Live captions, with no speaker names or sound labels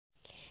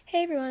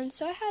Hey everyone,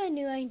 so I had a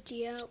new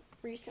idea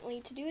recently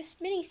to do a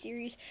mini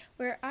series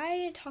where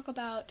I talk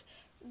about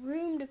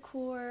room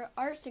decor,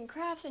 arts and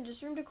crafts, and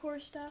just room decor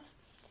stuff,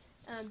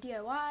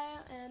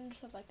 DIY, and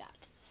stuff like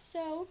that.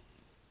 So,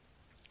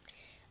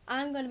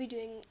 I'm going to be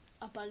doing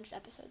a bunch of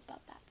episodes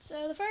about that.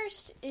 So, the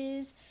first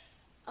is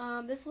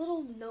this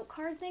little note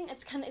card thing.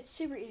 It's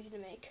super easy to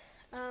make.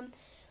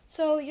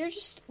 So,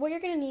 what you're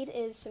going to need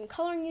is some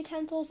coloring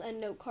utensils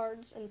and note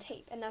cards and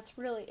tape, and that's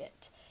really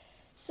it.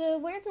 So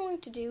what you're going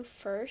to do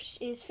first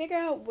is figure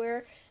out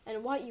where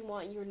and what you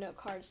want your note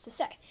cards to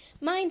say.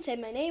 Mine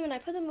said my name, and I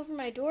put them over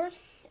my door,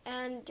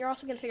 and you're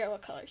also going to figure out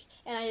what colors.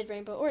 And I did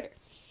rainbow order.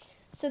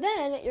 So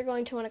then you're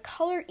going to want to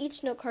color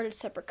each note card a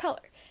separate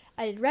color.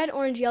 I did red,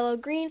 orange, yellow,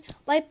 green,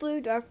 light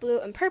blue, dark blue,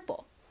 and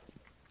purple.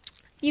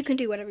 You can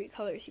do whatever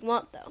colors you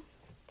want, though.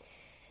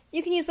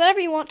 You can use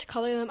whatever you want to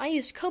color them. I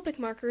used Copic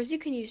markers. You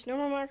can use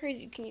normal markers.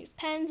 You can use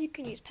pens. You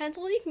can use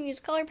pencils. You can use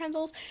color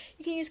pencils.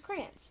 You can use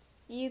crayons.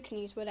 You can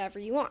use whatever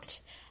you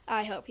want.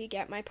 I hope you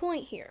get my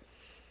point here.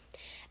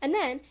 And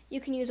then you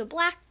can use a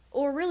black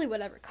or really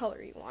whatever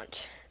color you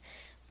want.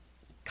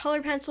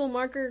 Color pencil,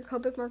 marker,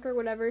 Copic marker,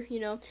 whatever,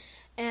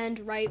 and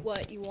write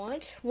what you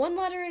want. One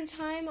letter at a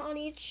time on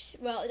each.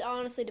 Well, it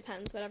honestly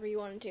depends, whatever you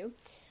want to do.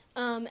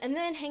 And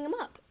then hang them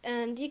up.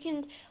 And you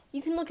can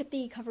look at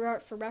the cover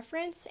art for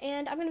reference.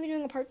 And I'm going to be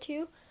doing a part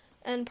 2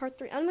 and part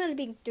 3. I'm going to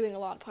be doing a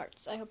lot of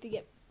parts. I hope you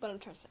get what I'm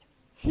trying to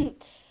say.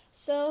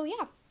 So,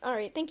 yeah.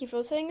 Alright, thank you for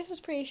listening. This was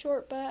pretty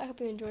short, but I hope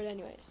you enjoyed it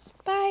anyways.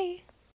 Bye!